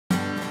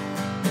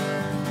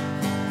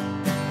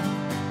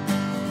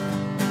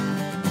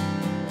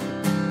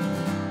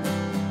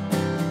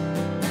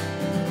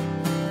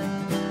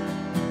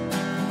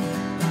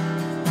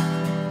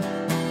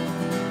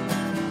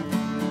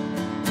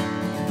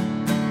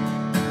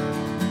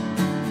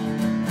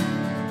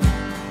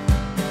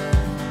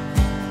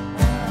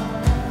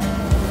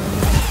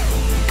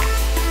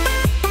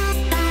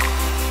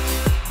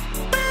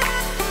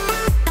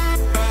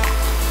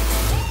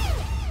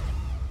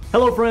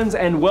Hello friends,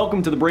 and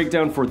welcome to the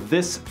breakdown for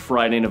this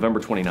Friday, November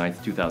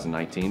 29th,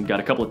 2019. Got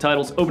a couple of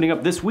titles opening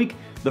up this week.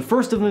 The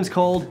first of them is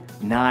called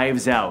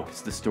Knives Out. It's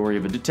the story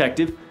of a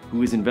detective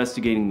who is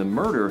investigating the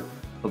murder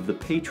of the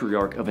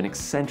patriarch of an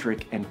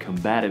eccentric and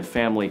combative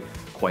family.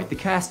 Quite the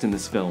cast in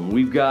this film.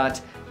 We've got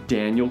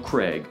Daniel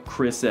Craig,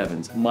 Chris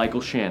Evans,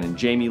 Michael Shannon,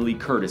 Jamie Lee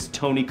Curtis,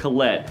 Toni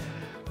Collette,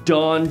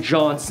 Don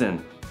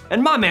Johnson,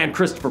 and my man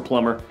Christopher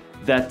Plummer.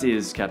 That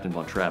is Captain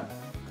Von Trapp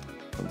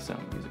from The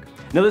Sound of Music.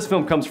 Now this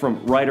film comes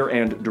from writer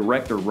and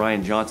director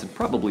Rian Johnson,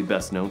 probably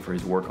best known for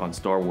his work on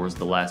Star Wars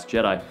The Last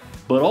Jedi,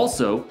 but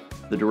also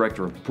the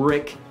director of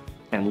Brick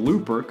and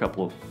Looper, a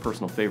couple of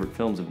personal favorite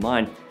films of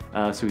mine,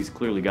 so he's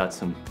clearly got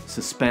some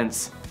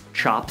suspense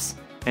chops.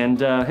 And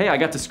hey, I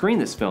got to screen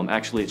this film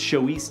actually at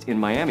Show East in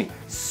Miami.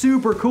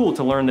 Super cool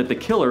to learn that the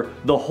killer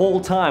the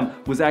whole time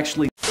was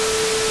actually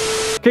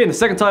Okay, and the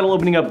second title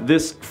opening up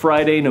this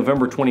Friday,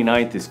 November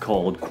 29th is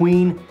called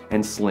Queen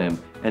and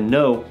Slim. And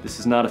no, this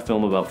is not a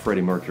film about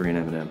Freddie Mercury and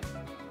Eminem.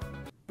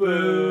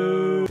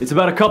 Boo! It's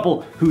about a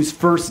couple whose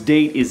first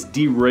date is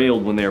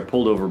derailed when they are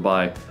pulled over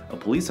by a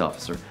police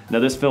officer. Now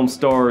this film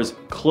stars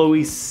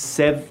Chloe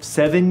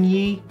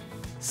Sevigny,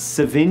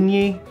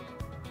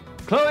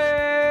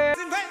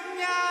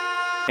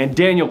 and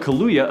Daniel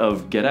Kaluuya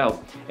of Get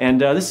Out.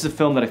 And this is a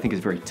film that I think is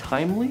very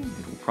timely.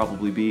 It will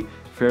probably be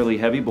fairly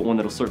heavy, but one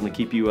that'll certainly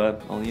keep you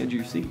on the edge of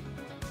your seat.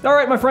 All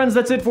right, my friends,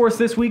 that's it for us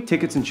this week.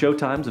 Tickets and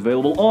showtimes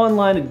available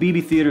online at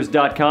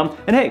bbtheaters.com.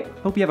 And hey,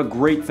 hope you have a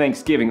great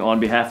Thanksgiving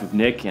on behalf of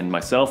Nick and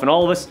myself and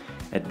all of us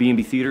at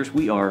B&B Theaters.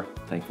 We are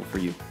thankful for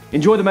you.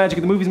 Enjoy the magic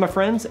of the movies, my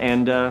friends,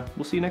 and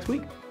we'll see you next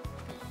week.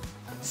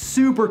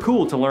 Super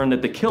cool to learn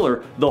that the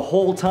killer the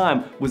whole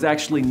time was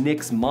actually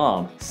Nick's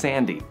mom,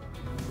 Sandy.